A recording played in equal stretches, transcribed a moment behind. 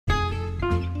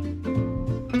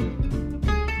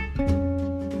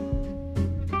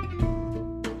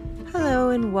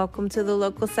and welcome to the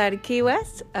local side of Key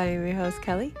West. I am your host,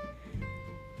 Kelly.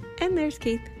 And there's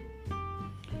Keith.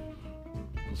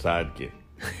 Sidekick.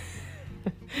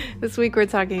 This week we're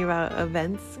talking about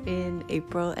events in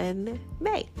April and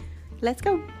May. Let's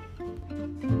go.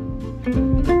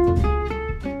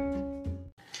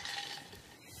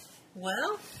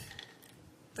 Well,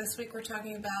 this week we're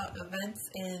talking about events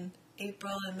in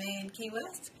April and May in Key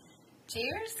West.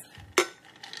 Cheers.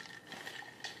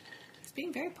 He's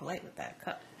being very polite with that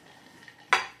cup.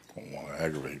 Don't want to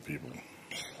aggravate people.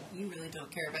 You really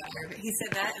don't care about aggravating. He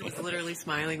said that and was literally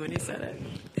smiling when he said it.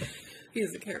 He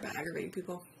doesn't care about aggravating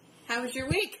people. How was your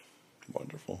week?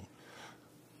 Wonderful.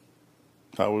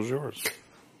 How was yours?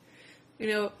 You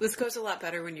know, this goes a lot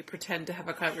better when you pretend to have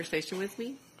a conversation with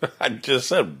me. I just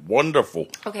said wonderful.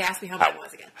 Okay, ask me how mine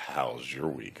was again. How's your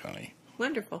week, honey?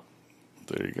 Wonderful.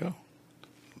 There you go.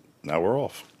 Now we're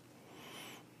off.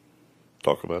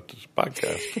 Talk about this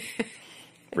podcast.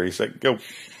 Ready, set, go.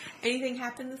 Anything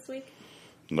happened this week?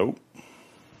 Nope.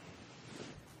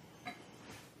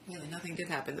 Really, nothing did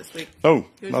happen this week. No,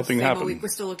 nothing happened. We're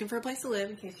still looking for a place to live,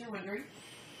 in case you're wondering.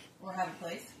 Or have a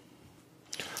place.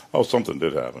 Oh, something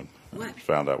did happen. What?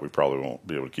 Found out we probably won't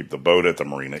be able to keep the boat at the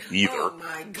marina either. Oh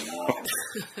my god!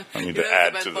 I mean, to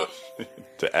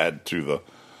add to the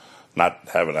not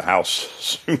having a house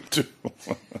soon too,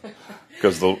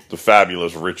 because the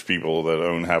fabulous rich people that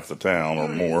own half the town or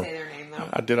more. Say their name,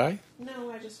 though. Did I?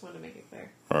 No, I just want to make it clear.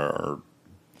 Are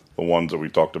the ones that we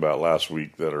talked about last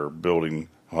week that are building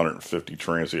 150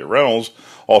 transient rentals.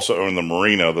 Also own the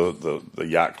marina, the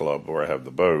yacht club where I have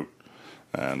the boat,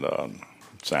 and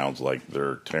sounds like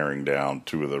they're tearing down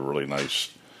two of the really nice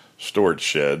storage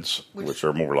sheds, which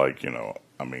are more like,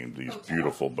 these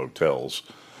beautiful motels.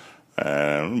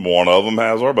 And one of them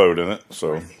has our boat in it,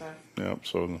 so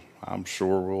so I'm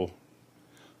sure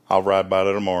I'll ride by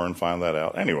there tomorrow and find that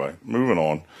out. Anyway, moving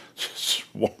on.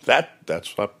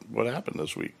 That's what happened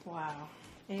this week. Wow.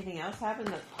 Anything else happened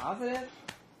that's positive?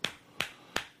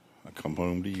 I come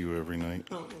home to you every night.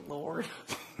 Oh, Lord.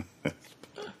 Okay.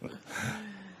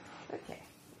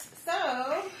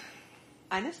 So,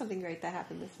 I know something great that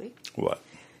happened this week. What?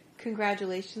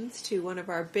 Congratulations to one of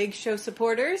our big show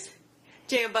supporters,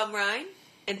 Jam Bum Ryan,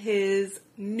 and his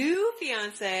new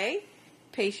fiancée,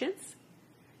 Patience.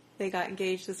 They got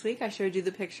engaged this week. I showed you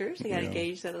the pictures. They got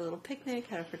engaged at a little picnic,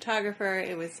 had a photographer.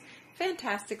 It was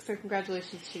fantastic, so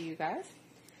congratulations to you guys.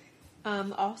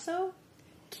 Also,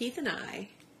 Keith and I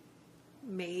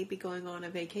may be going on a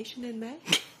vacation in May.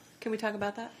 Can we talk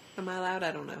about that? Am I allowed?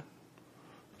 I don't know.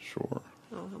 Sure.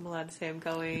 Oh, I'm allowed to say I'm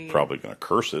going. Probably going to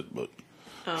curse it, but...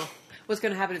 Oh. What's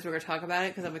going to happen is we're going to talk about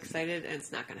it because I'm excited and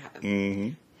it's not going to happen. Mm-hmm.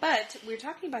 But we're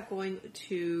talking about going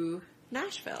to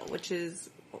Nashville, which is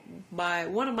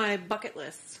one of my bucket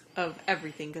lists of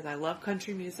everything because I love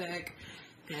country music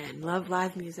and love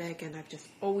live music and I've just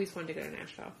always wanted to go to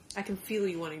Nashville. I can feel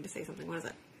you wanting to say something. What is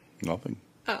it? Nothing.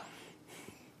 Oh.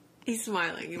 He's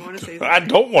smiling. You want to say something? I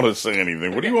don't want to say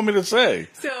anything. What do you want me to say?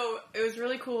 So it was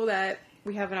really cool that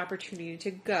we have an opportunity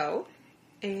to go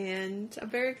and I'm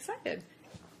very excited.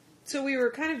 So we were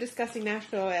kind of discussing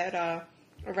Nashville at a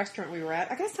restaurant we were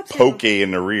at. I gotta stop saying Poke in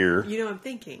the rear. You know, I'm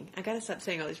thinking I gotta stop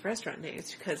saying all these restaurant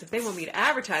names because if they want me to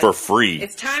advertise for free,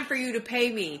 it's time for you to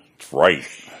pay me. That's right.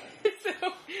 So,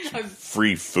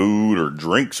 free food or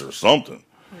drinks or something.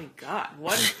 Oh my God,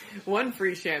 one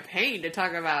free champagne to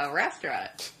talk about a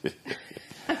restaurant.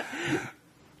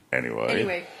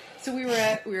 Anyway, so we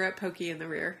were at Pokey in the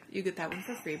rear. You get that one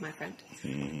for free, my friend.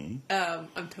 Mm-hmm.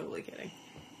 I'm totally kidding.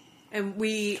 And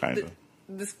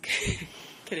this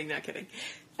kidding, not kidding.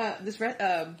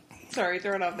 Sorry,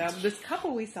 throw it off now. This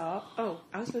couple we saw. Oh,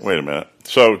 I was supposed Wait a minute.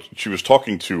 So she was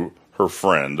talking to her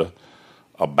friend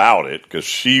about it because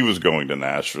she was going to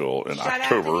Nashville in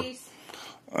October,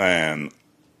 and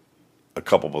a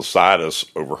couple beside us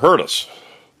overheard us.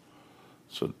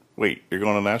 So, wait, you're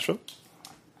going to Nashville?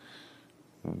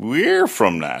 We're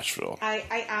from Nashville.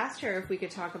 I asked her if we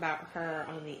could talk about her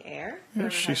on the air. Yeah,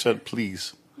 she said,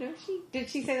 please. No, did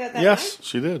she say that Yes, night?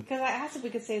 she did. Because I asked if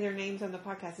we could say their names on the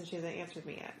podcast, and she hasn't answered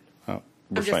me yet. Oh,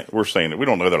 we're saying that we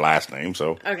don't know their last name,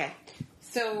 so. Okay.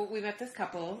 So we met this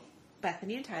couple,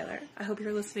 Bethany and Tyler. I hope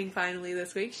you're listening finally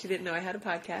this week. She didn't know I had a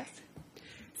podcast.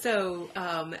 So,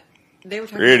 they were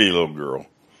talking Pretty little girl.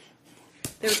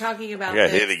 They were talking about I got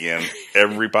hit again.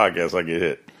 Every podcast I get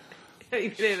hit. You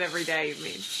get it every day, you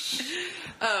mean.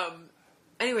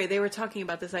 Anyway, they were talking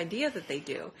about this idea that they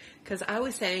do. Because I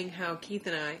was saying how Keith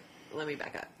and I... Let me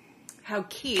back up. How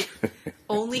Keith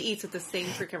only eats at the same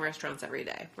freaking restaurants every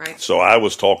day, right? So I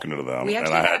was talking to them, and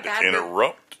I had to bad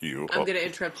interrupt you. I'm going to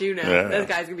interrupt you now. Yeah. This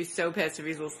guy's going to be so pissed if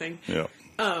he's listening. Yeah.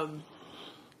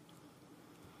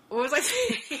 What was I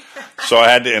saying? So I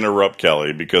had to interrupt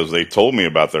Kelly because they told me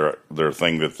about their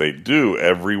thing that they do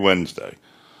every Wednesday.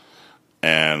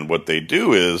 And what they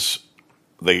do is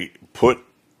they put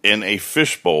in a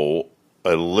fishbowl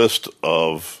a list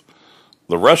of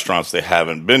the restaurants they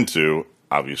haven't been to,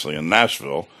 obviously in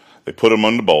Nashville. They put them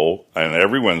on the bowl, and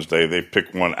every Wednesday they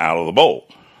pick one out of the bowl.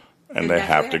 And they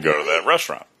have to go to that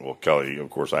restaurant. Well, Kelly, of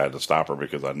course, I had to stop her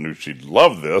because I knew she'd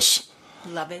love this.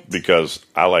 Love it. Because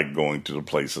I like going to the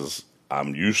places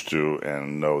I'm used to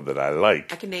and know that I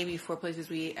like. I can name you 4 places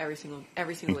we eat every single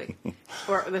week.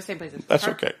 Or the same places. That's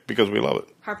okay, because we love it.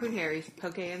 Harpoon Harry's,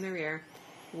 Poke in the Rear,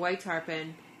 White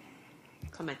Tarpon,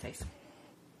 Clemente's.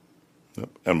 Yep.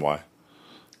 And why?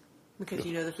 Because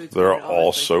you know the food's They're good at all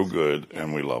those so places. good, Yeah.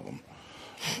 and we love them.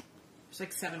 There's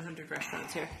like 700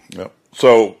 restaurants here. Yep.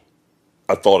 So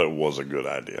I thought it was a good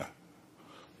idea.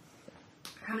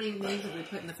 How many names have we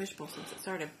put in the fishbowl since it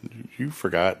started? You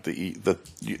forgot that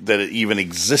it even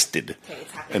existed Okay,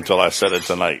 it's happening until right I said it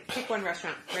tonight. Pick one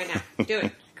restaurant right now. Do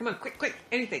it. Come on, quick.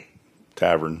 Anything.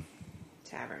 Tavern.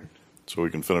 Tavern. So we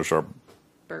can finish our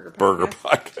Burger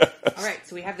podcast. All right,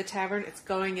 so we have the tavern. It's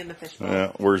going in the fishbowl.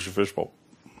 Yeah. Where's your fishbowl?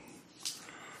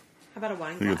 How about a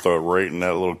wine You glass? can throw it right in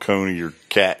that little cone of your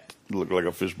cat. Look like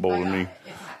a fishbowl I to got me. it.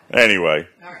 It's happening. Anyway.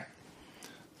 All right.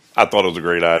 I thought it was a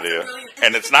great idea.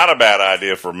 And it's not a bad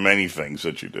idea for many things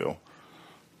that you do.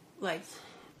 Like,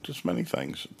 Just many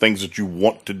things. Things that you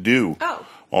want to do Oh.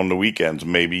 on the weekends.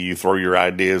 Maybe you throw your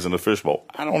ideas in a fishbowl.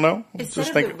 I don't know. instead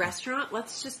of the restaurant,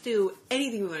 let's just do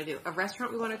anything we want to do. A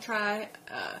restaurant we want to try,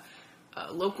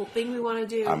 a local thing we want to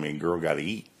do. I mean, girl got to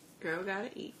eat. Girl gotta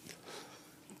eat.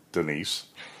 Denise.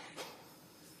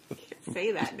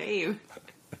 Say that name.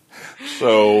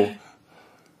 So,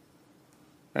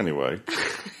 anyway.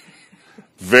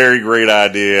 Very great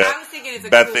idea. I was thinking it's a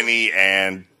Bethany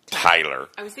and Tyler.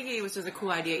 I was thinking it was just a cool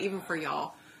idea, even for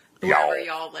y'all. Y'all. Wherever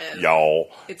y'all live.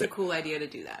 Y'all. It's a cool idea to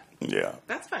do that. Yeah.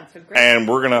 That's fun. So great. And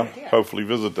we're going Good to idea. hopefully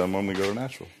visit them when we go to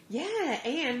Nashville. Yeah,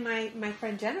 and my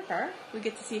friend Jennifer, we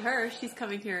get to see her. She's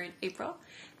coming here in April,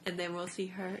 and then we'll see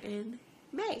her in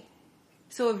May.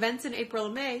 So events in April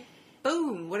and May.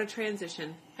 Boom! What a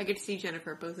transition. I get to see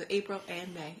Jennifer both in April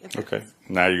and May. Events. Okay.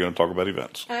 Now you're going to talk about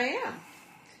events. I am.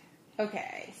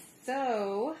 Okay,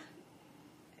 so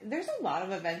there's a lot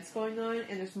of events going on,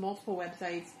 and there's multiple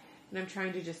websites, and I'm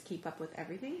trying to just keep up with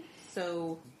everything.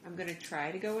 So I'm going to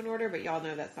try to go in order, but y'all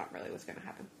know that's not really what's going to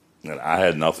happen. And I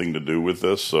had nothing to do with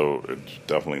this, so it's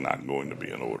definitely not going to be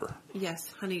in order.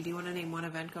 Yes, honey, do you want to name one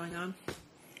event going on?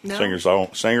 No?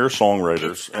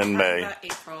 Singer-songwriters I in heard May. about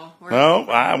April. We're No,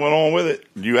 I went on with it.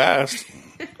 You asked.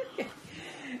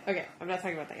 Okay, I'm not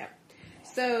talking about that yet.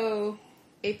 So,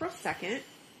 April 2nd,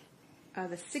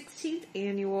 the 16th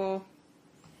annual...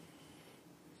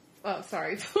 Oh,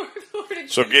 sorry. Florida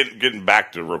So getting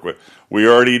back to it real quick, we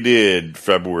already did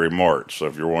February, March. So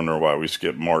if you're wondering why we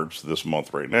skipped March this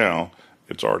month right now,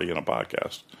 it's already in a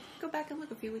podcast. Go back and look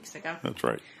a few weeks ago. That's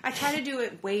right. I try to do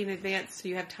it way in advance so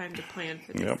you have time to plan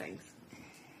for these Yep. things.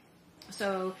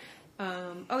 So,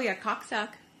 Cockstuck.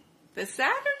 This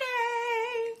Saturday!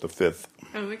 The 5th.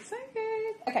 I'm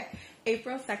excited. Okay,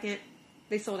 April 2nd.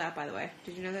 They sold out, by the way.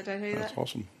 Did you know that? Did I tell you That's that?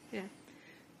 awesome. Yeah.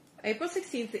 April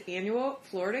 16th, the annual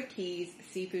Florida Keys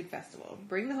Seafood Festival.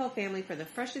 Bring the whole family for the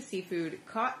freshest seafood,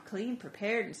 caught, cleaned,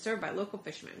 prepared, and served by local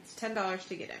fishermen. It's $10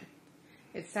 to get in.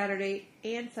 It's Saturday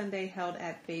and Sunday, held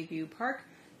at Bayview Park.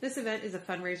 This event is a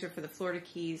fundraiser for the Florida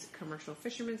Keys Commercial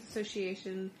Fishermen's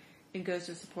Association and goes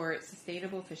to support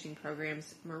sustainable fishing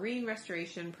programs, marine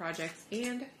restoration projects,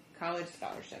 and college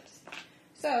scholarships.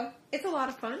 So, it's a lot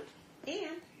of fun,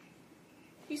 and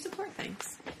you support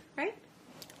things, right?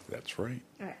 That's right.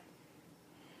 All right.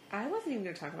 I wasn't even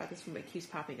going to talk about this one, but it keeps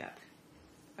popping up.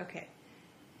 Okay.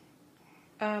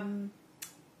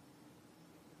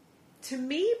 To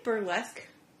me, burlesque...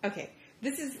 Okay,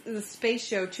 this is the Space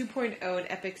Show 2.0, an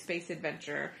epic space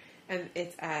adventure, and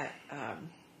it's at...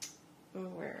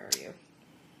 where are you?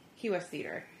 Key West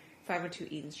Theater, 502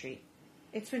 Eden Street.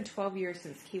 It's been 12 years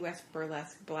since Key West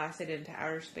Burlesque blasted into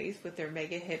outer space with their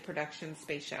mega hit production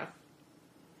Space Show.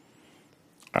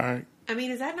 All right. I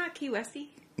mean, is that not Key Westy?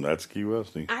 That's Key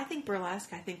Westy. I think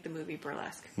burlesque. I think the movie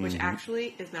Burlesque, which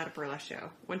actually is not a burlesque show.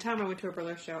 One time I went to a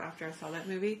burlesque show after I saw that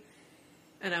movie,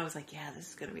 and I was like, yeah, this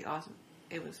is going to be awesome.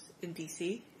 It was in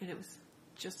D.C., and it was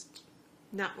just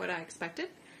not what I expected.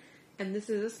 And this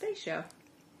is a space show.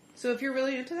 So if you're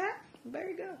really into that, there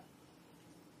you go.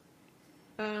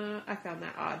 I found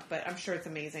that odd, but I'm sure it's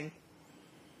amazing.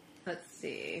 Let's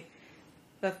see.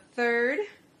 The 3rd,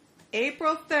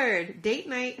 April 3rd, date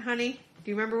night, honey.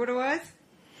 Do you remember what it was?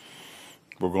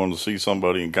 We're going to see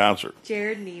somebody in concert.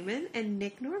 Jared Neiman and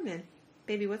Nick Norman.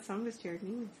 Baby, what song does Jared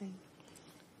Newman sing?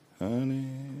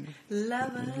 Honey,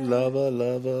 Lover,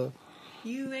 lover.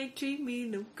 you ain't treat me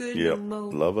no good Yep,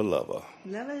 no more. lover.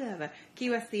 Lover. Key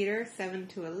West Theater, 7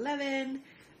 to 11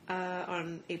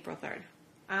 on April 3rd.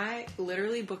 I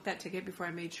literally booked that ticket before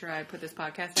I made sure I put this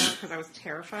podcast out because I was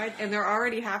terrified, and they're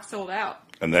already half sold out.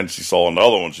 And then she saw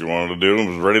another one she wanted to do and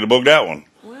was ready to book that one.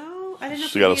 Well, I didn't know.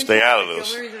 She got to stay out of That's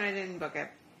this. the only reason I didn't book it.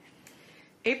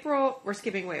 April, we're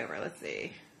skipping way over. Let's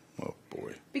see. Oh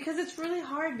boy! Because it's really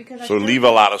hard. Because So leave a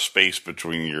lot of space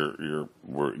between your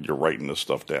where you're writing this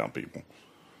stuff down, people,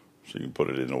 so you can put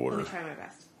it in order, I'll try my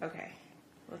best. Okay,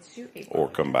 let's do April. or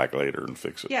come back later and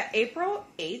fix it. Yeah, April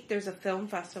 8th. There's a film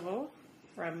festival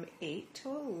from 8 to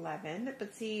 11.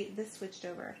 But see, this switched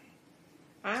over.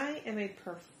 I am a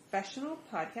professional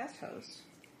podcast host,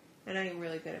 and I am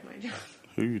really good at my job.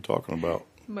 Who are you talking about?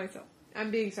 Myself.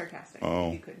 I'm being sarcastic. Oh.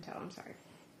 If you couldn't tell, I'm sorry.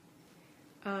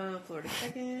 Florida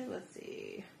 2nd. Let's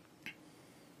see.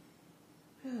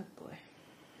 Oh, boy.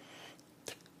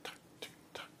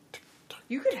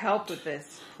 You could help with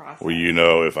this process. Well, you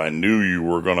know, if I knew you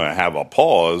were going to have a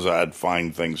pause, I'd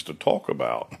find things to talk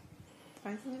about.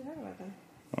 Find something to talk about then.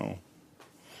 Oh,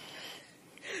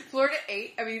 Florida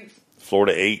 8.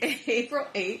 Florida 8. April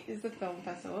 8th is the film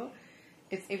festival.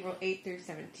 It's April 8th through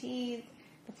 17th.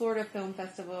 The Florida Film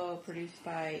Festival, produced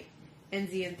by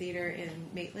NZN Theater in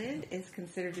Maitland, is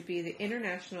considered to be the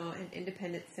international and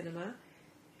independent cinema.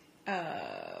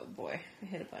 Boy, I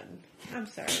hit a button. I'm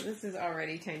sorry, this is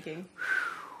already tanking.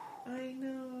 I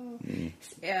know.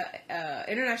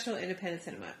 International Independent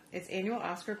Cinema. Its annual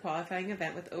Oscar qualifying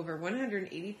event with over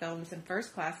 180 films and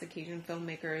first-class occasion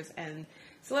filmmakers and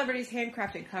celebrities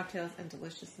handcrafted cocktails and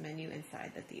delicious menu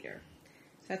inside the theater.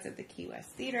 So that's at the Key West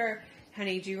Theater.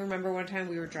 Honey, do you remember one time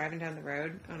we were driving down the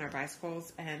road on our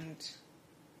bicycles and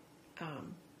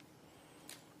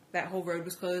that whole road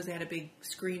was closed? They had a big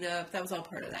screen up. That was all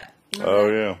part of that. Remember Oh,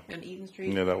 that? yeah. On Eden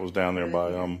Street? Yeah, that was down there by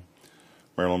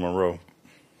Marilyn Monroe.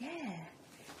 Yeah.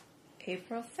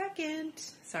 April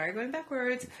 2nd. Sorry, going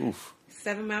backwards. Oof.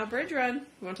 7 Mile Bridge Run.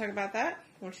 You want to talk about that?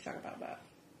 Why don't you talk about that?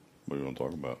 What are you going to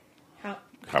talk about?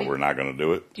 How We're not going to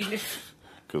do it? Do you,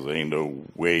 Because there ain't no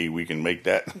way we can make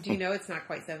that. do you know it's not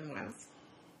quite 7 miles?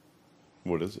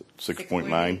 What is it?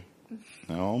 6.9?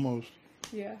 No, almost.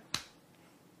 Yeah.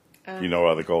 You know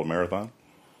why they call it marathon?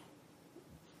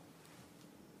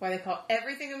 Why they call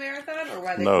everything a marathon, or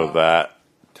why they No, call... that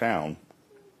town.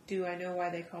 Do I know why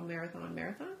they call marathon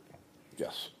marathon?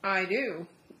 Yes. I do.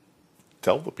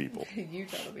 Tell the people. You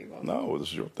tell the people. No, this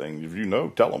is your thing. If you know,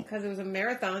 tell them. Because it was a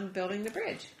marathon building the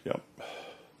bridge. Yep.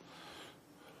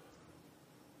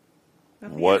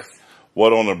 Nothing What? else.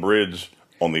 What on the bridge,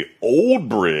 on the old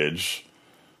bridge,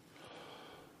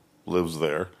 lives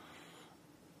there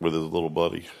with his little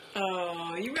buddy?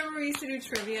 Oh, you remember we used to do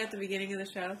trivia at the beginning of the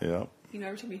show? Yep. You know,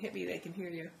 every time you hit me, they can hear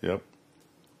you. Yep.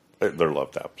 They're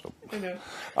love taps. So. I know.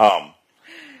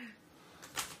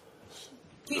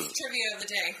 Piece of trivia of the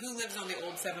day. Who lives on the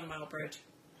old 7 Mile Bridge?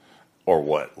 Or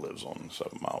what lives on the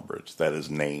 7 Mile Bridge that is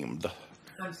named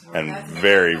I'm sorry. and that's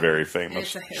very, an very It's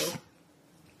famous. a who.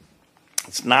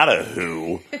 It's not a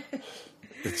who.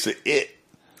 It's a it.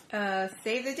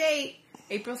 Save the date.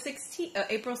 April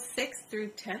 6th through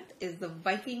 10th is the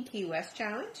Viking Key West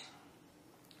Challenge.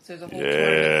 So there's a whole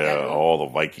tournament Yeah, schedule. all the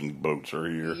Viking boats are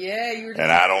here. Yeah, you were.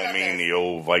 And I don't mean the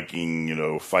old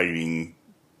Viking, fighting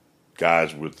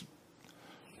guys with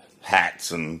hats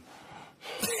and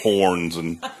horns,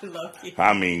 and I love you.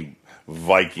 I mean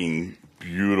Viking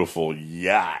beautiful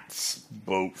yachts,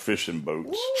 fishing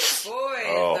boats. Ooh, boy,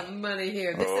 Oh. the money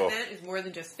here. This Oh. event is more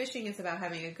than just fishing. It's about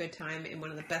having a good time in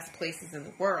one of the best places in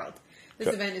the world. This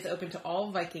Okay. event is open to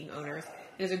all Viking owners.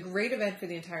 It is a great event for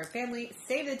the entire family.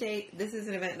 Save the date. This is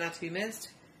an event not to be missed.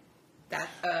 That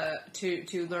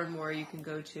to learn more, you can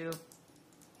go to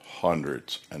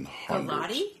Hundreds and hundreds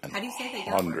Galati? and How do you say that?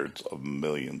 hundreds of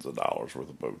millions of dollars worth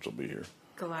of boats will be here.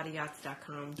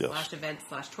 GalatiYachts.com Yes.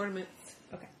 /events/tournaments.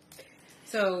 Okay.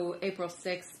 So, April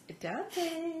 6th,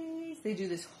 Dante's. They do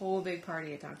this whole big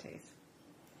party at Dante's.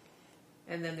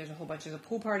 And then there's a whole bunch of a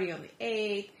pool party on the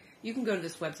 8th. You can go to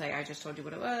this website, I just told you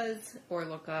what it was, or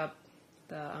look up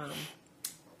the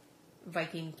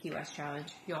Viking Key West Challenge.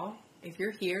 Y'all, if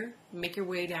you're here, make your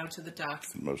way down to the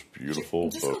docks. The most beautiful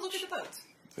Just go boats. look at the boats.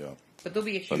 Yeah. But there'll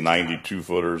be a The huge 92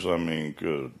 footers, I mean,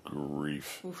 good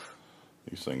grief. crowd. Oof.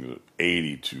 These things are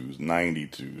 82s,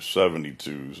 92s,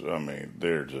 72s. I mean,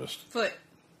 they're just, Foot.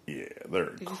 yeah,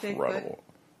 they're you say incredible.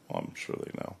 Well, I'm sure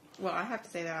they know. Well, I have to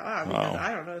say that out loud because Oh.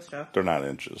 I don't know stuff. They're not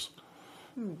inches.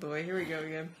 Oh, boy, here we go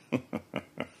again.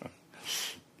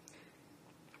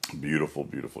 Beautiful,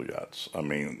 beautiful yachts. I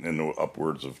mean, in the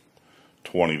upwards of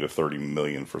 20 to 30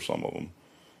 million for some of them.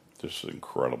 Just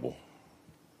incredible.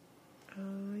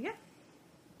 Yeah.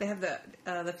 They have the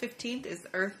 15th is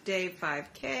Earth Day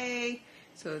 5K,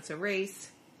 so it's a race.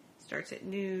 Starts at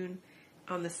noon.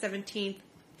 On the 17th,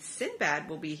 Sinbad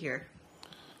will be here.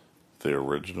 The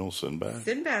original Sinbad?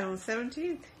 Sinbad on the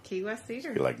 17th, Key West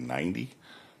Theater. You're like 90?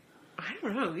 I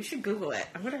don't know. You should Google it.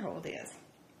 I wonder how old he is.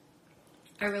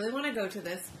 I really want to go to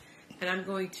this, and I'm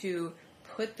going to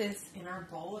put this in our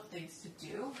bowl of things to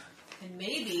do, and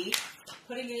maybe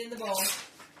putting it in the bowl,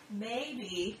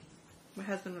 maybe my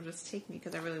husband will just take me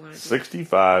because I really want to do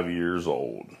 65 years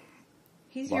old.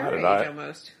 He's Why your did age I-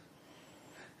 almost.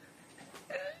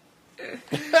 You're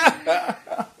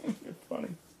funny.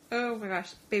 Oh my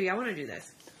gosh. Baby, I want to do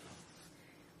this.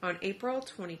 On April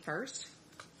 21st,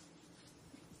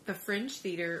 the Fringe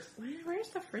Theater. Where's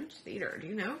the Fringe Theater? Do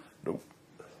you know? Nope.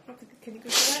 Can you go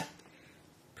to that?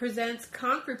 Presents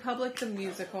Conch Republic the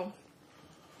Musical.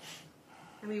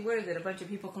 I mean, what is it? A bunch of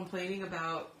people complaining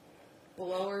about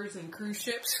blowers and cruise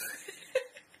ships?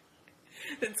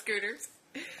 And scooters?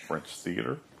 French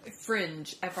theater.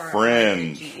 Fringe.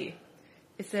 F-R-I-N-G-E. Fringe.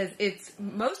 It says it's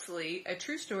mostly a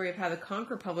true story of how the Conch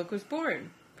Republic was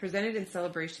born, presented in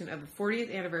celebration of the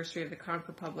 40th anniversary of the Conch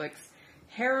Republic's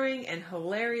harrowing and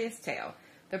hilarious tale.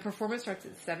 The performance starts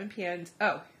at 7 p.m.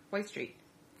 Oh, White Street.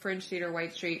 Fringe Theater,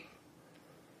 White Street.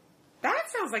 That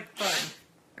sounds like fun.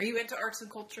 Are you into arts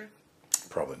and culture?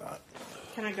 Probably not.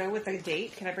 Can I go with a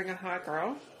date? Can I bring a hot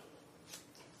girl?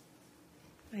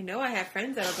 I know I have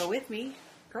friends that'll go with me.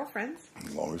 Girlfriends.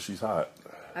 As long as she's hot.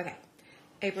 Okay.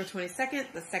 April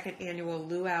 22nd, the second annual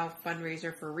Luau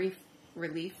fundraiser for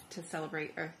relief to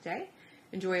celebrate Earth Day.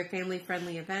 Enjoy a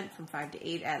family-friendly event from 5 to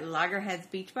 8 at Loggerheads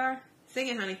Beach Bar. Sing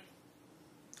it, honey.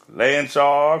 Land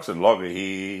sharks and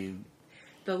loggerhead.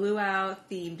 The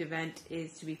Luau-themed event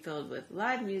is to be filled with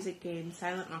live music, games,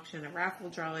 silent auction, a raffle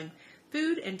drawing,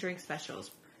 food, and drink specials.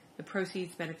 The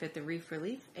proceeds benefit the Reef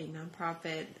Relief, a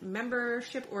nonprofit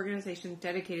membership organization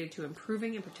dedicated to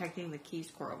improving and protecting the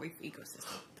Keys coral reef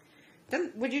ecosystem.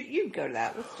 Then, would you'd go to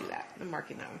that? Let's do that. I'm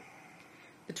marking that one.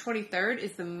 The 23rd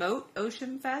is the Moat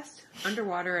Ocean Fest.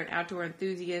 Underwater and outdoor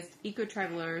enthusiasts,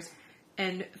 eco-travelers,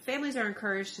 and families are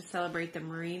encouraged to celebrate the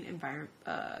marine environment.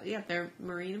 Their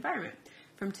marine environment.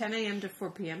 From 10 a.m. to 4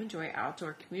 p.m., enjoy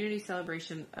outdoor community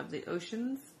celebration of the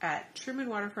oceans at Truman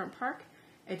Waterfront Park.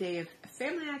 A day of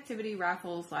family activity,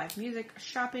 raffles, live music,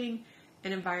 shopping,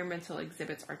 and environmental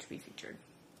exhibits are to be featured.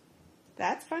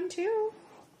 That's fun too.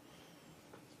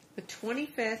 The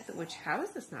 25th, which, how is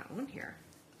this not on here?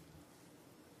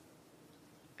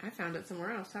 I found it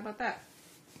somewhere else. How about that?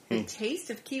 The Taste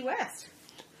of Key West.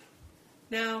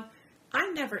 Now,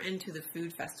 I'm never into the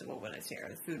food festival when it's here,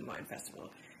 the food and wine festival.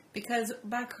 Because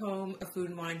back home, a food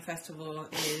and wine festival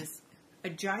is a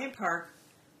giant park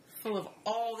full of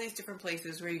all these different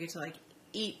places where you get to like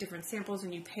eat different samples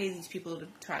and you pay these people to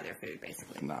try their food,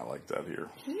 basically. Not like that here.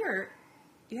 Here,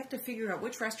 you have to figure out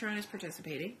which restaurant is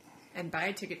participating and buy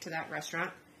a ticket to that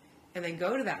restaurant and then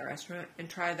go to that restaurant and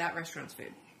try that restaurant's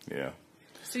food. Yeah.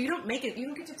 So you don't get to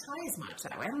try as much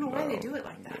that way. I don't know why they do it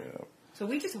like that. Yeah. So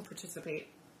we just don't participate.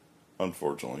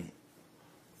 Unfortunately.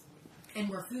 And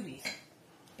we're foodies.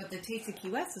 But the Taste of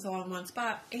Key West is all in one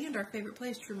spot, and our favorite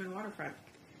place, Truman Waterfront.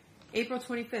 April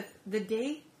 25th, the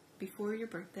day before your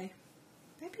birthday.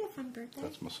 That'd be a fun birthday.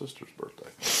 That's my sister's birthday.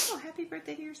 Oh, happy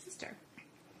birthday to your sister.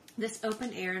 This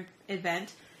open-air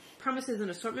event promises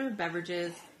an assortment of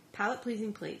beverages,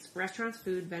 palate-pleasing plates. Restaurants,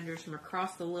 food vendors from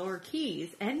across the lower Keys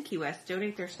and Key West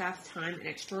donate their staff's time and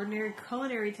extraordinary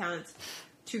culinary talents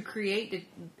to create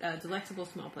delectable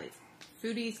small plates.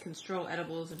 Foodies can stroll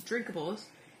edibles and drinkables,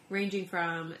 ranging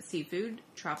from seafood,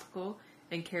 tropical,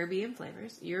 and Caribbean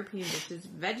flavors, European dishes,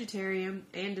 vegetarian,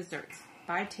 and desserts.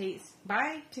 Buy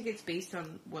tickets based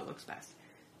on what looks best.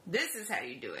 This is how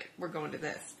you do it. We're going to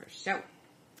this for sure.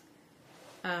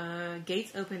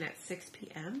 Gates open at 6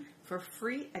 p.m. for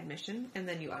free admission, and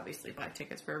then you obviously buy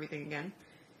tickets for everything again.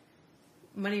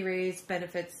 Money raised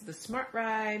benefits the Smart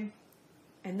Ride,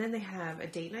 and then they have a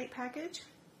date night package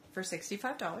for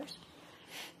 $65.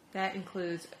 That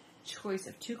includes choice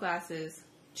of 2 glasses,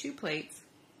 2 plates,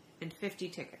 and 50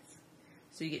 tickets.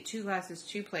 So you get 2 glasses,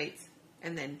 2 plates,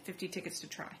 and then 50 tickets to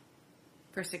try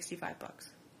for $65.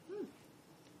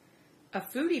 A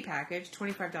foodie package,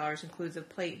 $25, includes a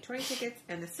plate and 20 tickets,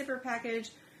 and the sipper package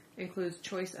includes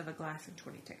choice of a glass and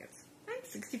 20 tickets. I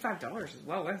think $65 is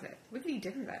well worth it. We could eat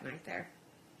dinner that night there.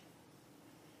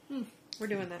 We're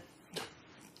doing that.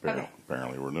 Okay.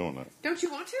 Apparently we're doing that. Don't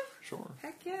you want to? Sure.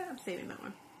 Heck yeah, I'm saving that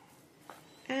one.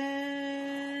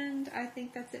 And I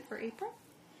think that's it for April.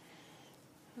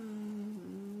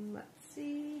 Let's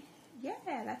see. Yeah,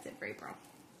 that's it for April.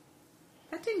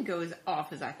 That didn't go as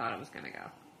off as I thought it was going to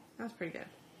go. That was pretty good.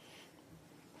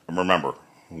 And remember,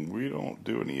 we don't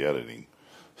do any editing.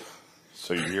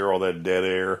 So you hear all that dead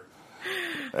air?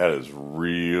 That is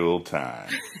real time.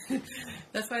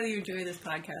 That's why you enjoy this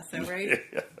podcast, though, right?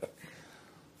 Yeah.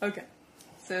 Okay.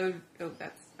 So,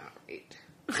 that's not right.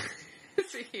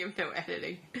 Speaking of no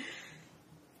editing.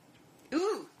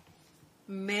 Ooh!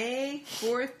 May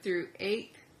 4th through 8th.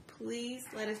 Please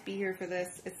let us be here for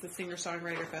this. It's the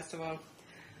Singer-Songwriter Festival.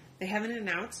 They haven't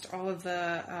announced all of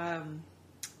the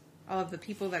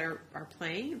people that are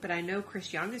playing, but I know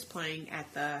Chris Young is playing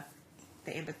at the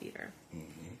amphitheater.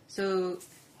 Mm-hmm. So,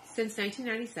 since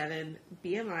 1997,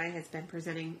 BMI has been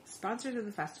presenting sponsors of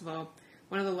the festival,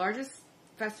 one of the largest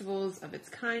festivals of its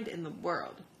kind in the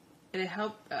world, and it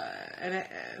helped. And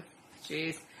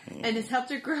it's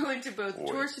helped it grow into both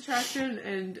tourist attraction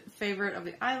and favorite of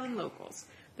the island locals.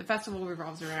 The festival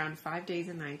revolves around 5 days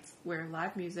and nights, where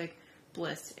live music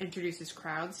bliss introduces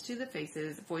crowds to the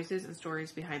faces, voices, and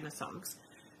stories behind the songs.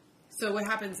 So what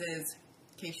happens is,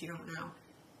 in case you don't know,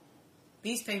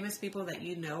 these famous people that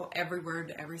you know every word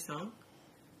to every song,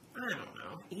 I don't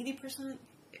know, 80%,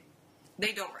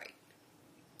 they don't write.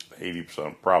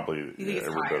 80% probably. You think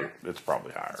it's higher? It's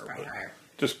probably higher. It's probably higher.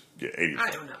 Just 80%. I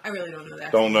don't know. I really don't know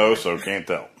that. Don't know, so can't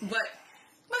tell. But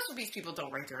most of these people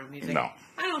don't write their own music. No.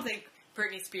 I don't think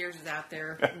Britney Spears is out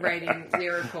there writing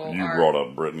lyrical You art. brought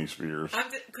up Britney Spears.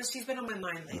 Because she's been on my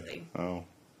mind lately. Oh.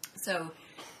 So.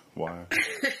 Why?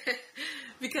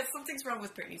 Because something's wrong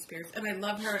with Britney Spears, and I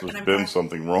love her. There's been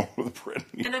something wrong with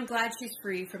Britney. And I'm glad she's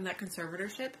free from that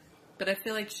conservatorship, but I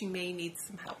feel like she may need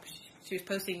some help. She was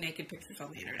posting naked pictures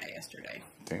on the internet yesterday.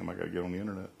 Damn, I gotta get on the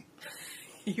internet.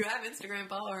 You have Instagram,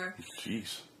 follow her.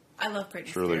 Jeez. I love Britney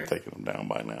Spears. Sure they've taken them down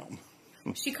by now.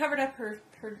 She covered up her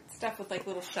stuff with like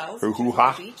little shells.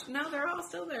 Hoo-hoo-ha. The beach. No, they're all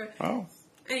still there. Oh.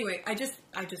 Anyway, I just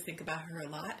think about her a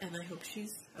lot, and I hope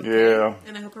she's okay. Yeah.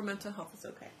 And I hope her mental health is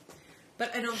okay.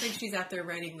 But I don't think she's out there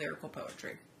writing lyrical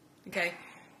poetry. Okay?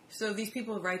 So these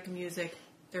people write the music.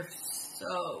 They're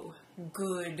so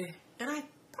good. And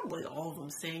probably all of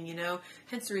them sing, you know?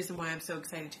 Hence the reason why I'm so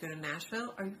excited to go to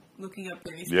Nashville. Are you looking up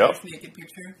Britney Spears' naked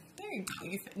picture? There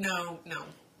you go. No.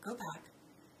 Go back.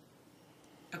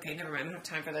 Okay, never mind. I don't have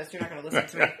time for this. You're not going to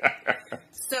listen to me.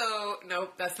 So,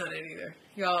 nope, that's not it either.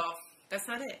 Y'all, that's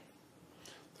not it.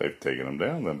 They've taken them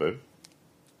down then, babe.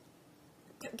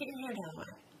 Get your hair down.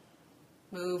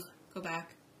 Move. Go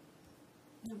back.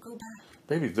 No, go back.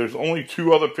 Baby, there's only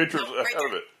 2 other pictures No, right ahead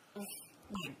of there. it. Oh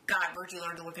my God, where'd you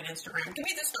learn to look at Instagram? Give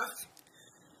me this stuff.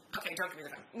 Okay, don't give me the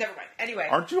phone. Never mind. Anyway.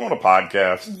 Aren't you on a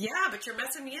podcast? Yeah, but you're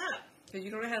messing me up. Because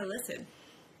you don't know how to listen.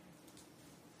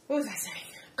 What was I saying?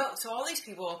 Oh, so all these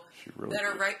people really that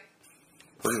are right...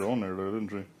 Put it on there, though, didn't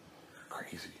she?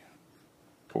 Crazy.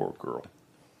 Poor girl.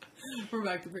 We're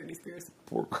back to Britney Spears.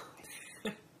 Poor girl.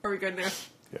 Are we good now?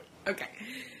 Yeah. Okay.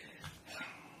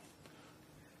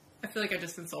 I feel like I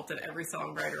just insulted every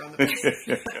songwriter on the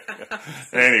page.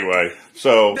 Anyway,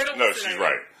 so, They don't no, listen she's anymore.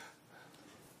 right.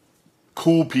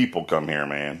 Cool people come here,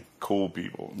 man. Cool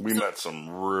people. We met some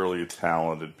really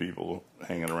talented people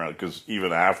hanging around, because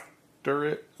even after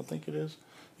it, I think it is.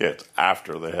 Yeah, it's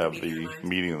after they have the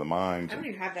Meeting of the Minds. I don't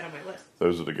even have that on my list.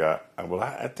 Those are the guys. Well,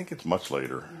 I think it's much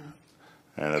later.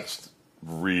 And it's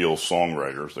real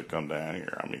songwriters that come down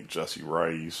here. I mean, Jesse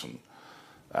Rice and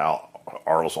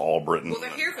Arlis Albritton. Well, they're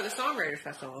here for the Songwriters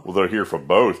Festival. Well, they're here for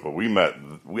both, but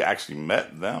we actually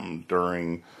met them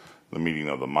during the Meeting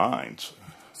of the Minds.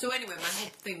 So anyway, my whole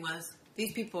thing was,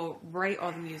 these people write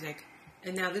all the music,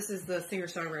 and now this is the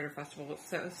Singer-Songwriter Festival,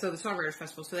 so the Songwriters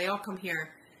Festival, so they all come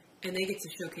here, and they get to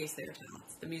showcase their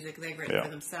talents, the music they've written for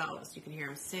themselves. You can hear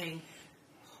them sing.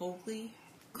 Holy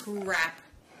crap.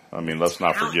 I mean, let's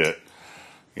not forget,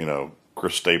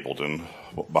 Chris Stapleton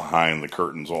behind the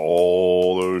curtains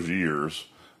all those years,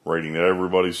 writing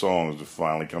everybody's songs to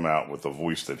finally come out with the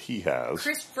voice that he has.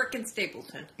 Chris frickin'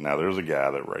 Stapleton. Now, there's a guy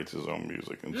that writes his own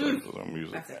music and sings his own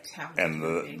music. That's a talent.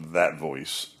 And that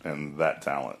voice and that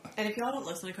talent. And if y'all don't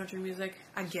listen to country music,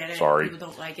 I get it. Sorry. People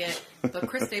don't like it. But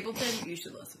Chris Stapleton, you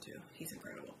should listen to. He's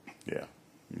incredible. Yeah.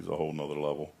 He's a whole nother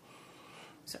level.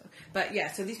 So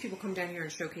these people come down here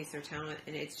and showcase their talent,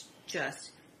 and it's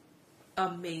just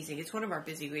amazing. It's one of our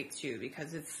busy weeks, too,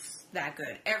 because it's that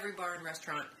good. Every bar and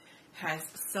restaurant has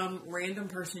some random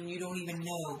person you don't even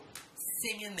know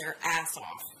singing their ass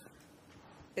off.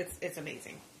 It's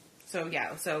amazing. So,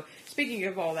 yeah. So, speaking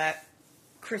of all that,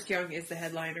 Chris Young is the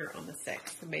headliner on the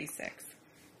 6th, May 6th,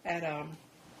 at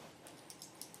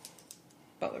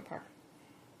Butler Park.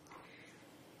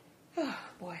 Oh,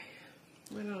 boy.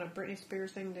 Went on a Britney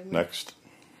Spears thing, didn't we? Next.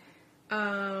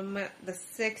 The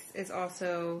 6th is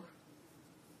also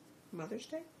Mother's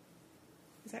Day?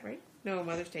 Is that right? No,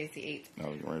 Mother's Day is the 8th.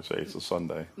 No, you're going to say it's a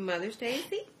Sunday. Mother's Day is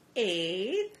the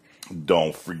 8th.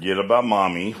 Don't forget about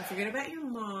mommy. Don't forget about your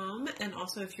mom. And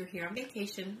also, if you're here on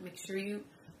vacation, make sure you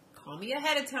call me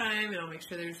ahead of time, and I'll make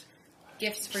sure there's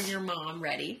gifts for your mom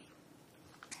ready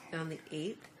on the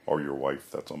 8th. Or your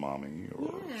wife that's a mommy,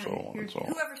 or so on and so on.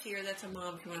 Whoever's here that's a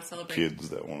mom, if you want to celebrate. Kids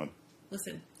that want to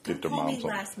listen, get don't their call me moms on.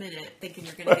 last minute thinking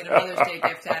you're going to get a Mother's Day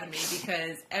gift out of me,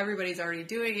 because everybody's already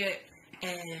doing it,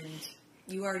 and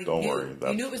you already Don't knew. worry.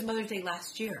 You knew it was Mother's Day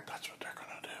last year. That's what they're going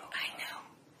to do.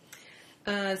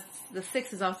 I know. The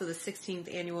 6th is also the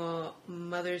 16th annual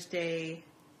Mother's Day,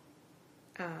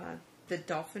 the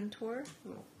Dolphin Tour.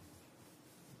 Oh,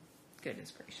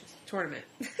 goodness gracious. Tournament.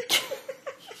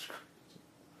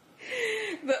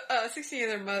 The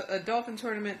 16th Dolphin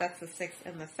Tournament, that's the 6th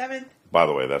and the 7th. By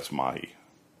the way, that's mahi.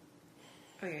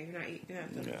 Oh, yeah, you're not eating.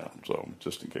 Yeah, so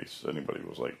just in case anybody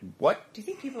was like, what? Do you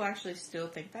think people actually still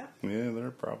think that? Yeah,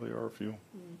 there probably are a few.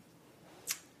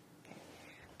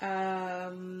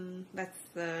 That's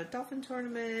the Dolphin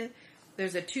Tournament.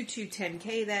 There's a 2-2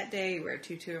 10K that day. You wear a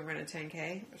 2-2 and run a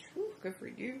 10K. Which, good for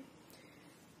you.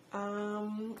 Yeah,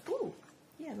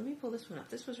 let me pull this one up.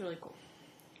 This was really cool.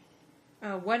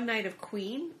 One night of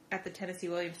Queen at the Tennessee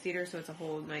Williams Theater, so it's a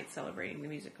whole night celebrating the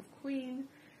music of Queen.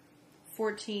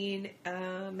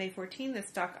 May 14, the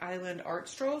Stock Island Art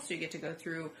Stroll, so you get to go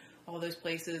through all those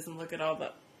places and look at all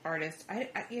the artists. I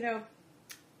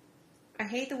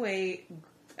hate the way,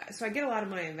 so I get a lot of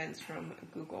my events from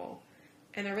Google,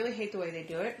 and I really hate the way they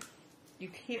do it. You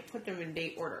can't put them in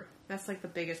date order. That's like the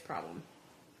biggest problem.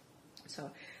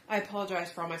 So I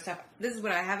apologize for all my stuff. This is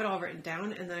what I have it all written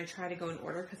down, and then I try to go in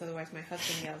order because otherwise my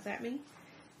husband yells at me,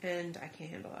 and I can't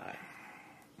handle that.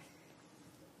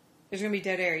 There's gonna be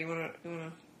dead air. You wanna?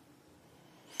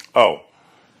 Oh,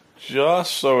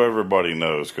 just so everybody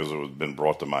knows, because it was been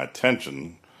brought to my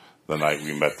attention the night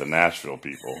we met the Nashville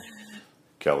people.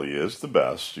 Kelly is the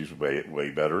best. She's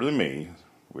way better than me.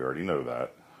 We already know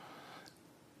that.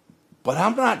 But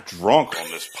I'm not drunk on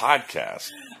this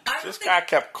podcast. This guy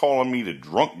kept calling me the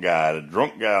drunk guy on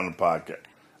the podcast.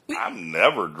 I'm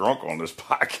never drunk on this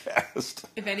podcast.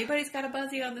 If anybody's got a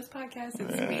buzzy on this podcast,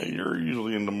 it's me. You're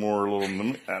usually into more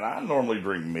and I normally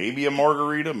drink maybe a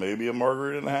margarita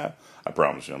and a half. I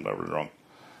promise you I'm never drunk.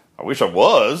 I wish I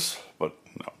was, but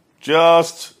no.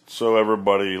 Just so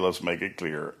everybody, let's make it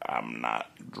clear, I'm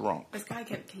not drunk. This guy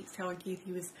kept telling Keith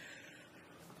he was...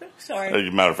 Sorry. As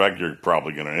a matter of fact, you're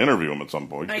probably going to interview him at some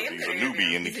point. I am He's a going to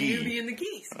newbie in the He's a newbie in the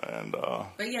Keys. And,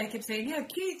 but yeah, I kept saying, yeah,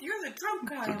 Keith, you're the drunk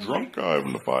guy. the drunk guy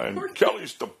in the fight. And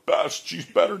Kelly's the best. She's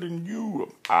better than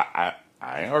you. I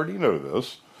already know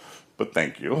this, but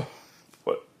thank you.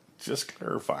 But just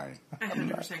clarifying. I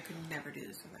 100% could never do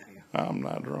this without you. I'm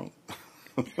not drunk.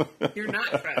 You're not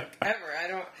drunk,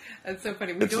 ever. That's so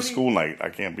funny. It's a school night. I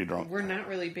can't be drunk. We're not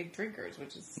really big drinkers,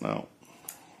 which is... No.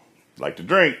 Like to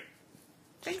drink.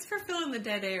 Thanks for filling the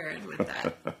dead air in with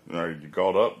that. All right, you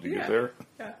called up? Did you get there?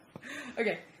 Yeah.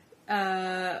 Okay.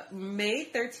 May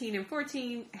 13 and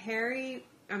 14,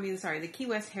 the Key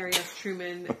West Harry S.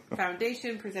 Truman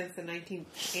Foundation presents the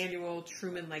 19th annual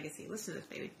Truman Legacy. Listen to this,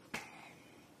 baby.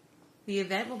 The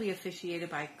event will be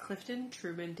officiated by Clifton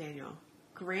Truman Daniel,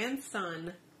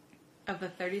 grandson of the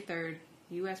 33rd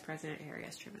U.S. President Harry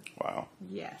S. Truman. Wow.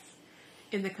 Yes.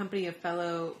 In the company of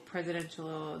fellow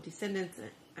presidential descendants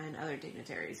and other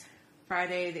dignitaries.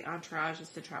 Friday, the entourage is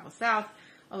to travel south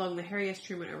along the Harry S.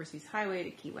 Truman Overseas Highway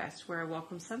to Key West, where a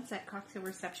welcome sunset cocktail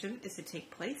reception is to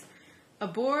take place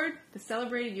aboard the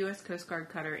celebrated U.S. Coast Guard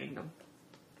cutter Ingham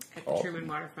at the Truman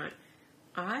waterfront.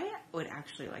 I would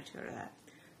actually like to go to that.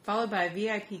 Followed by a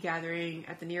VIP gathering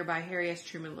at the nearby Harry S.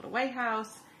 Truman Little White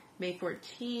House. May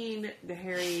 14,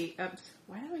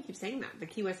 why do I keep saying that? The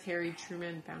Key West Harry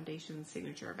Truman Foundation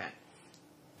signature event.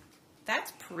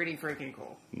 That's pretty freaking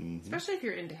cool. Mm-hmm. Especially if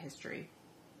you're into history.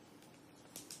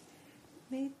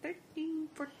 May 13,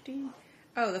 14.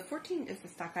 Oh, the 14 is the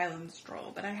Stock Island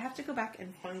Stroll, but I have to go back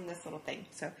and find this little thing.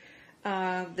 So,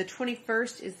 the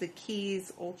 21st is the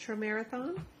Keys Ultra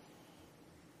Marathon.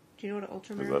 Do you know what an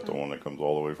ultra marathon is? Is that the one that comes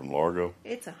all the way from Largo?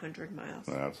 It's 100 miles.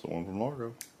 That's the one from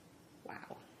Largo. Wow.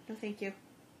 No, thank you.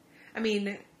 I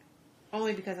mean,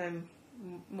 only because I'm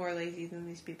more lazy than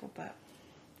these people, but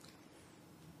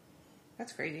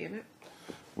that's crazy, isn't it?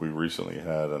 We recently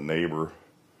had a neighbor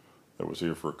that was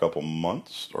here for a couple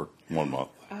months, or 1 month.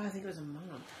 Oh, I think it was a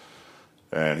month.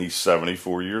 And he's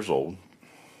 74 years old.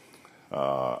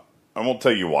 I won't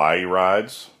tell you why he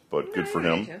rides, but good for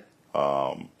him.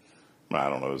 I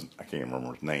don't know, I can't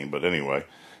remember his name, but anyway,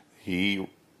 he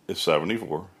is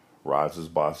 74, rides his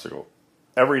bicycle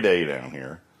every day down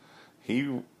here.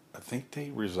 I think they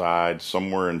reside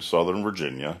somewhere in Southern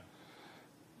Virginia.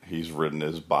 He's ridden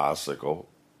his bicycle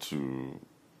to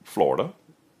Florida.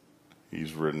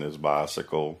 He's ridden his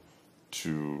bicycle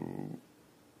to,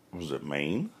 was it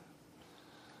Maine?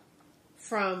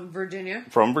 From Virginia.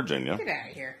 From Virginia. Get out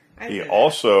of here. He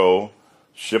also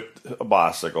shipped a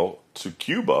bicycle to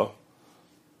Cuba,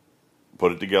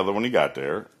 put it together when he got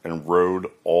there, and rode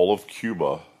all of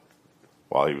Cuba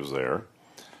while he was there.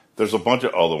 There's a bunch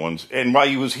of other ones. And while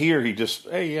he was here, he just,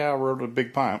 hey, yeah, I rode to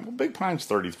Big Pine. Well, Big Pine's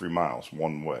 33 miles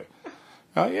one way.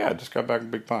 Oh, yeah, I just got back to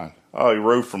Big Pine. Oh, he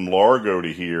rode from Largo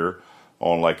to here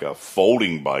on like a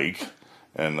folding bike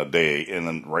in a day, and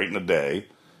then right in a day.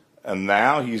 And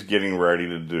now he's getting ready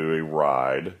to do a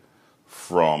ride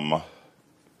from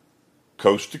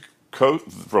coast to coast,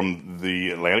 from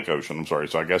the Atlantic Ocean. I'm sorry.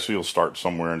 So I guess he'll start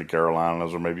somewhere in the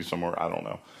Carolinas or maybe somewhere, I don't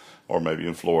know, or maybe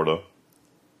in Florida,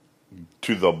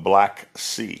 to the Black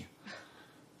Sea.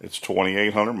 It's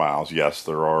 2,800 miles. Yes,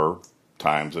 there are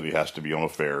times that he has to be on a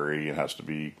ferry and has to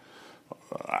be,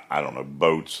 I don't know,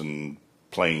 boats and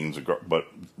planes, but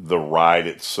the ride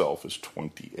itself is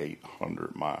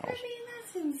 2,800 miles. I mean,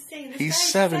 that's insane. He's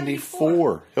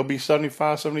 74. He'll be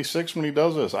 75, 76 when he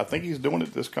does this. I think he's doing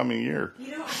it this coming year.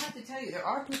 You know, I have to tell you, there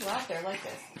are people out there like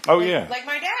this. Oh, yeah. Like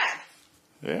my dad.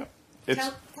 Yeah.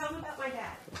 Tell him about my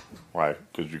dad. Why?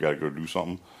 Because you got to go do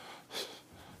something.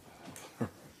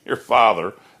 Your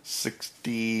father,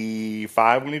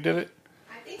 65 when he did it?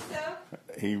 I think so.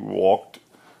 He walked,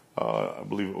 I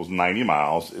believe it was 90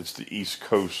 miles. It's the East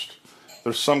Coast.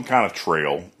 There's some kind of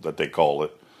trail that they call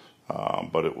it.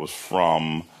 But it was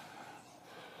from,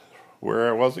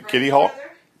 where was it? Kitty Hawk?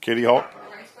 Kitty Hawk?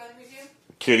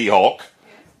 Kitty Hawk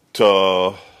to,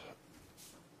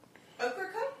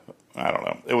 Ocracoke? I don't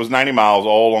know. It was 90 miles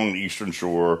all along the eastern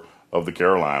shore of the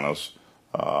Carolinas.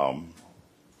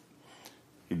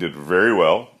 He did very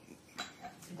well.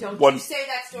 Don't you say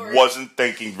that story. Wasn't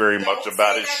thinking very much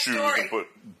about his shoes. He put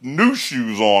new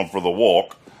shoes on for the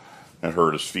walk and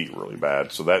hurt his feet really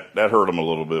bad. So that hurt him a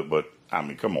little bit, but I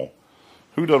mean, come on.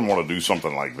 Who doesn't want to do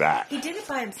something like that? He did it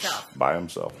by himself. By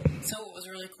himself. So what was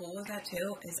really cool with that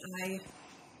too is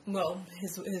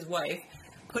his wife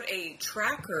put a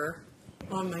tracker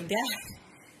on my dad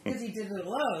because he did it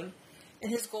alone. And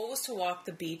his goal was to walk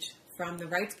the beach from the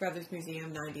Wright Brothers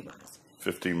Museum 90 miles.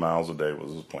 15 miles a day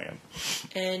was his plan.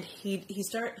 And he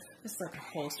started, this is like a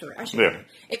whole story.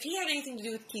 If he had anything to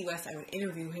do with Key West, I would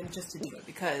interview him just to do it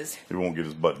because he won't get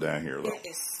his butt down here, though. It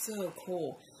is so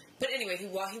cool. But anyway, he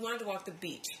wanted to walk the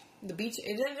beach. The beach,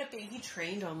 it ended up being, he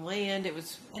trained on land. It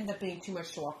ended up being too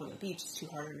much to walk on the beach. It's too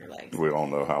hard on your legs. We all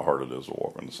know how hard it is to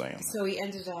walk on the sand. So he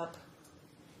ended up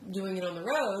doing it on the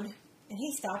road. And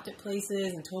he stopped at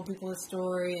places and told people his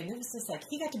story. And it was just like,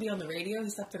 he got to be on the radio. He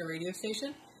stopped at a radio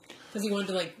station. Because he wanted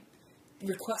to, like,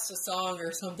 request a song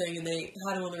or something, and they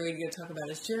had him on the radio to talk about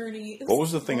his journey. What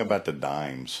was the thing about the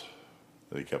dimes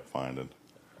that he kept finding?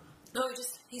 No,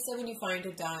 he said when you find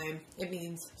a dime, it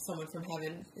means someone from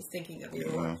heaven is thinking of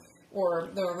you, or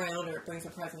they're around, or it brings a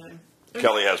present in.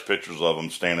 Kelly has pictures of him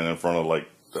standing in front of, like,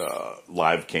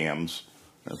 live cams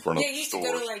in front of stores. Yeah, he used to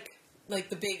go to, like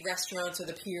the big restaurants or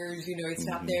the piers, he'd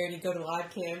stop there and he'd go to live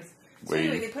cams. So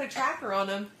anyway, they put a tracker on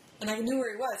him. And I knew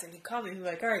where he was, and he'd call me. He'd be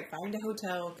like, all right, find a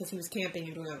hotel, because he was camping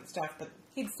and doing other stuff, but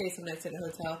he'd stay some nights at a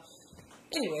hotel.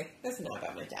 Anyway, that's not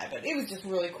about my dad, but it was just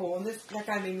really cool, and that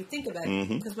guy made me think of it,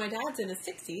 because my dad's in his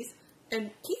 60s, and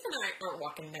Keith and I aren't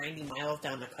walking 90 miles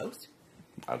down the coast.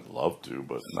 I'd love to,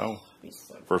 but no.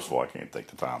 So First of all, I can't take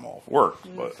the time off work,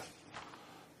 but...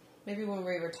 Maybe when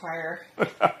we retire.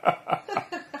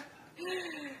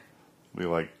 Be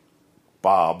like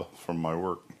Bob from my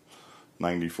work,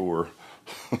 94.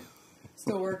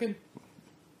 Still working?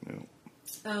 Yeah.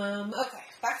 Okay,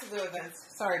 back to the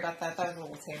events. Sorry about that. That was a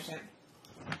little tangent.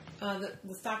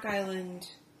 The Stock Island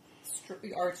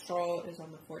art stroll is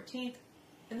on the 14th.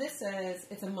 And this says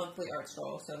it's a monthly art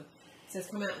stroll. So it says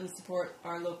come out and support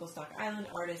our local Stock Island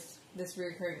artists. This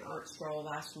recurring art stroll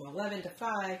lasts from 11 to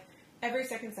 5 every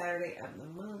second Saturday of the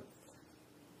month.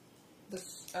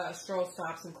 The stroll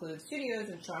stops include studios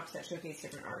and shops that showcase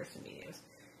different artists and mediums.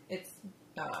 It's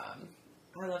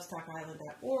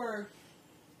ilovestockisland.org.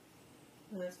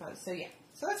 So yeah,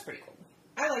 so that's pretty cool.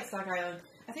 I like Stock Island.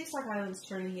 I think Stock Island's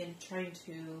trying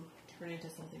to turn into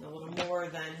something a little more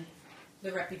than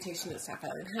the reputation that Stock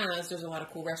Island has. There's a lot of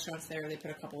cool restaurants there. They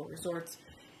put a couple of resorts,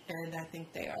 and I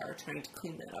think they are trying to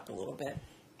clean that up a little bit.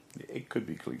 It could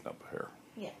be cleaned up here.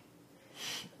 Yeah.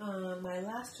 My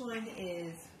last one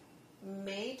is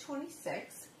May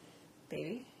 26th.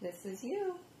 Baby, this is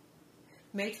you.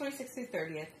 May 26th through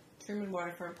 30th, Truman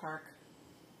Waterfront Park.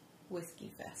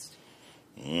 Whiskey Fest.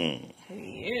 Mm.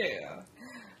 Yeah.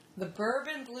 The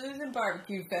Bourbon, Blues, and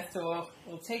Barbecue Festival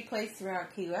will take place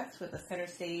throughout Key West with a center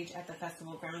stage at the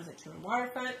festival grounds at Truman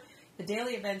Waterfront. The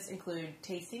daily events include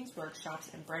tastings, workshops,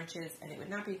 and brunches, and it would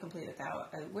not be complete without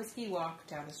a whiskey walk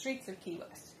down the streets of Key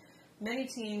West. Many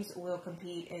teams will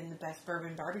compete in the Best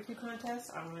Bourbon Barbecue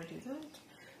Contest. I want to do that,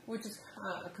 which is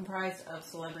comprised of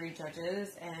celebrity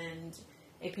judges and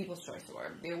a People's Choice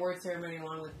Award. The award ceremony,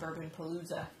 along with Bourbon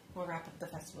Palooza, will wrap up the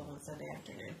festival on Sunday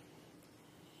afternoon.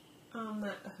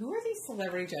 Who are these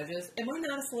celebrity judges? Am I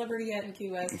not a celebrity yet in Key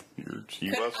West? You're Key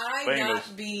Could West I famous.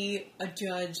 not be a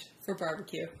judge for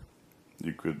barbecue?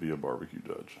 You could be a barbecue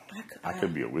judge. I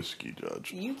could be a whiskey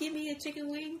judge. You give me a chicken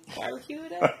wing, barbecue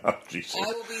it up. Oh, Jesus. I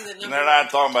will be the number They're not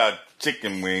talking about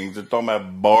chicken wings. They're talking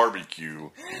about barbecue,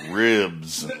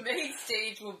 ribs, The main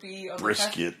stage will be on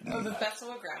brisket. the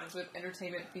festival grounds with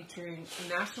entertainment featuring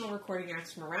national recording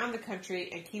acts from around the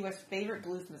country and Key West's favorite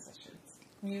blues musicians.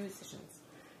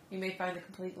 You may find a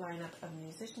complete lineup of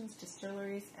musicians,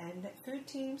 distilleries, and food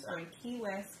teams on Key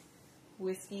West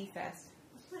Whiskey Fest.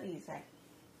 What's that you say?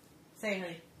 Say it,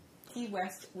 honey.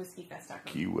 KeyWestWhiskeyFest.com.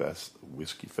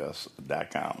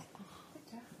 KeyWestWhiskeyFest.com.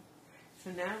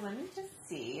 So now let me just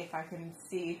see if I can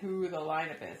see who the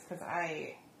lineup is, because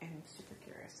I am super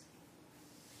curious.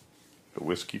 The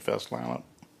Whiskey Fest lineup.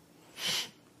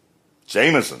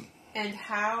 Jameson. And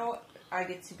how I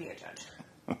get to be a judge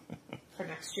for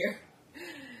next year.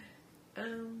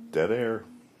 Dead air.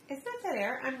 It's not that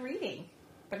air. I'm reading,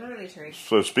 but I'm not ready to read.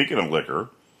 So speaking of liquor,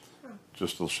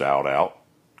 just a shout out.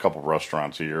 A couple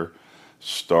restaurants here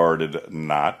started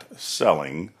not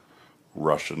selling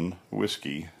Russian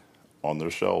whiskey on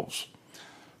their shelves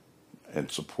in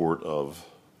support of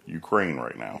Ukraine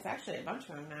right now. It's actually a bunch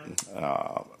of them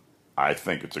now. I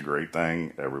think it's a great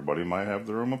thing. Everybody might have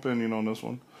their own opinion on this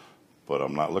one, but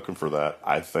I'm not looking for that.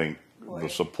 I think the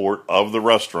support of the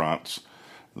restaurants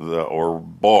or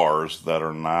bars that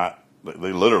are not,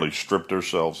 they literally strip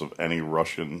themselves of any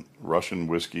Russian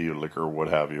whiskey or liquor or what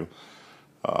have you,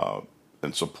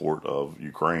 in support of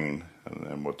Ukraine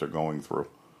and what they're going through.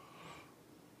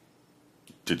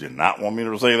 Did you not want me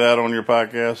to say that on your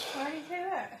podcast? Why do you say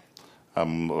that?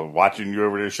 I'm watching you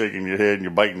over there shaking your head and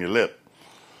you're biting your lip.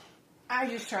 I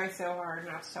just try so hard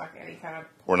not to talk any kind of...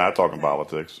 We're not talking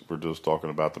politics. We're just talking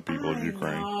about the people of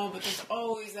Ukraine. No, but there's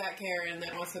always that Karen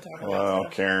that wants to talk about Well,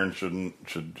 stuff. Karen should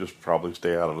just probably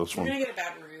stay out of this We're one. going to get a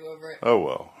bad review over it. Oh,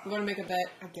 well. You want to make a bet?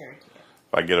 I guarantee it.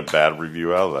 If I get a bad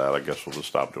review out of that, I guess we'll just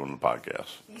stop doing the podcast.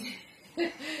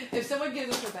 If someone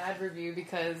gives us a bad review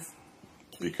because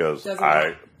Because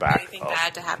I back anything up.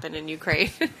 bad to happen in Ukraine.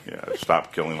 Yeah,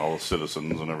 stop killing all the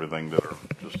citizens and everything that are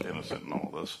just innocent in all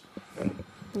this.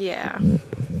 Yeah. I'm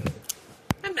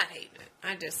not hating it.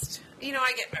 I just,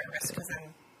 I get nervous because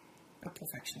I'm a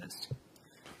perfectionist.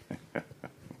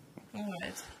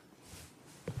 What?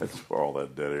 That's where all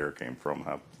that dead air came from,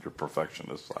 your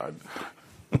perfectionist side.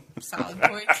 Solid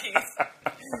point, Keith.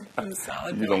 I'm a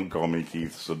solid You point. don't call me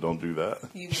Keith, so don't do that.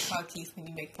 You call Keith when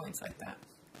you make points like that.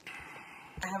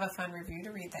 I have a fun review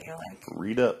to read that you'll like.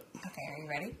 Read up. Okay, are you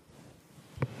ready?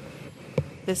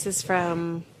 This is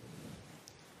from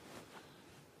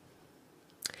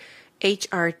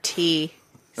HRT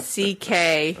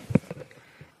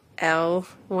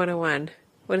CKL101.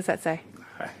 What does that say?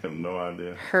 I have no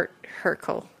idea.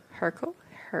 Herkel.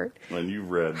 When you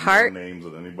read Heart. no names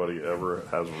that anybody ever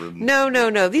has written.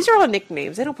 No. These are all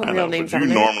nicknames. They don't put I real know, names but on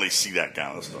you there. normally see that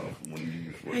kind of stuff.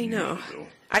 I know.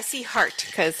 I see heart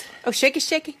because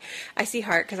shaky. I see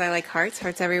heart because I like hearts.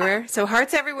 Hearts everywhere. So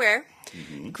hearts everywhere.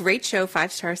 Mm-hmm. Great show.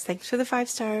 5 stars. Thanks for the 5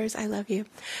 stars. I love you.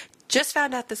 Just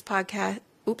found out this podcast.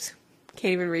 Oops.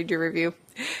 Can't even read your review.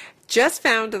 Just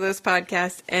found this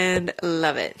podcast and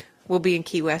love it. We'll be in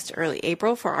Key West early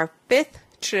April for our 5th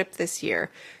trip this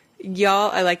year. Y'all,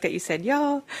 I like that you said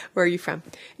y'all. Where are you from?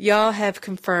 Y'all have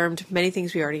confirmed many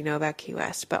things we already know about Key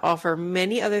West, but offer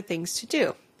many other things to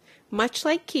do. Much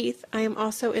like Keith, I am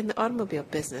also in the automobile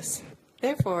business.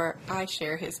 Therefore, I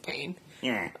share his pain.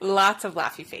 Lots of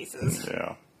laughy faces.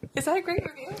 Yeah. Is that a great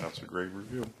review? That's a great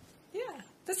review. Yeah.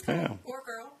 This guy Yeah. or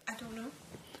girl, I don't know.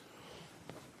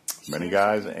 Many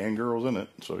guys and girls in it,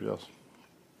 so yes.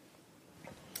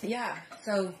 Yeah,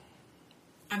 so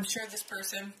I'm sure I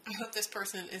hope this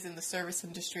person is in the service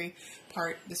industry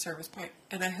the service part,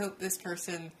 and I hope this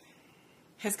person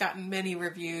has gotten many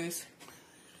reviews.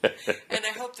 And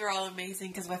I hope they're all amazing,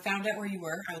 because if I found out where you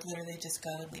were, I would literally just go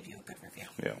and leave you a good review.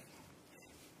 Yeah.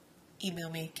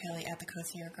 Email me,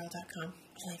 Kelly@theconciergirl.com.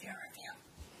 I'll leave you a review.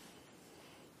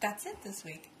 That's it this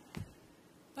week.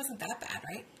 Wasn't that bad,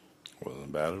 right?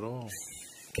 Wasn't bad at all.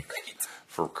 Great.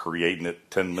 For creating it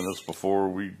 10 minutes before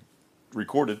we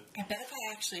recorded. I bet if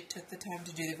I actually took the time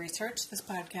to do the research, this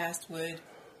podcast would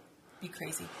be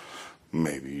crazy.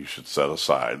 Maybe you should set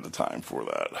aside the time for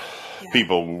that. Yeah.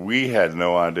 People, we had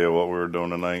no idea what we were doing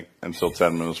tonight until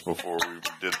 10 minutes before we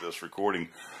did this recording.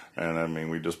 And I mean,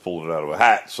 we just pulled it out of a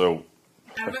hat. So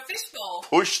Out of a fishbowl.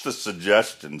 push the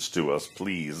suggestions to us,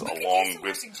 please, We could along use some with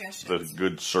more suggestions. the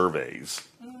good surveys.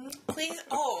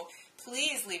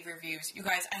 Please leave reviews. You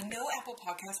guys, I know Apple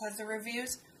Podcasts has the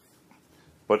reviews.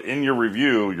 But in your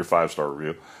review, your 5-star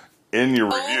review, in your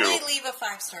review, Only leave a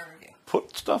 5-star review.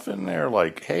 put stuff in there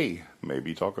like, hey,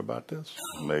 maybe talk about this,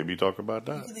 maybe talk about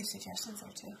You that. can leave suggestions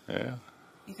there too. Yeah.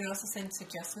 You can also send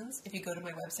suggestions if you go to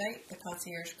my website,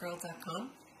 theconciergegirl.com.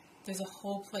 There's a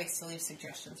whole place to leave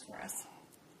suggestions for us.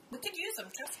 We could use them,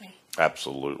 trust me.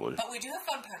 Absolutely. But we do have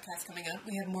fun podcasts coming up.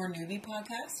 We have more newbie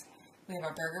podcasts. We have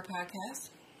our burger podcast.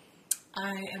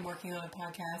 I am working on a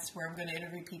podcast where I'm going to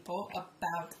interview people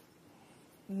about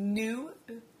new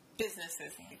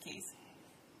businesses in the Keys,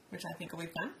 which I think will be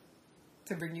fun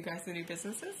to bring you guys to new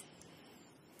businesses.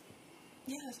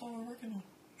 Yeah, that's all we're working on.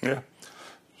 Yeah.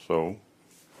 So,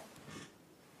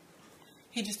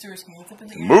 He just threw his hands up in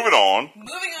the air. moving on.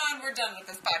 Moving on, we're done with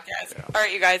this podcast. Yeah. All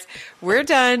right, you guys, we're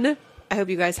done. I hope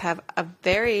you guys have a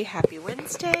very happy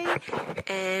Wednesday,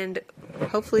 and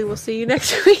hopefully we'll see you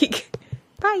next week.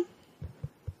 Bye.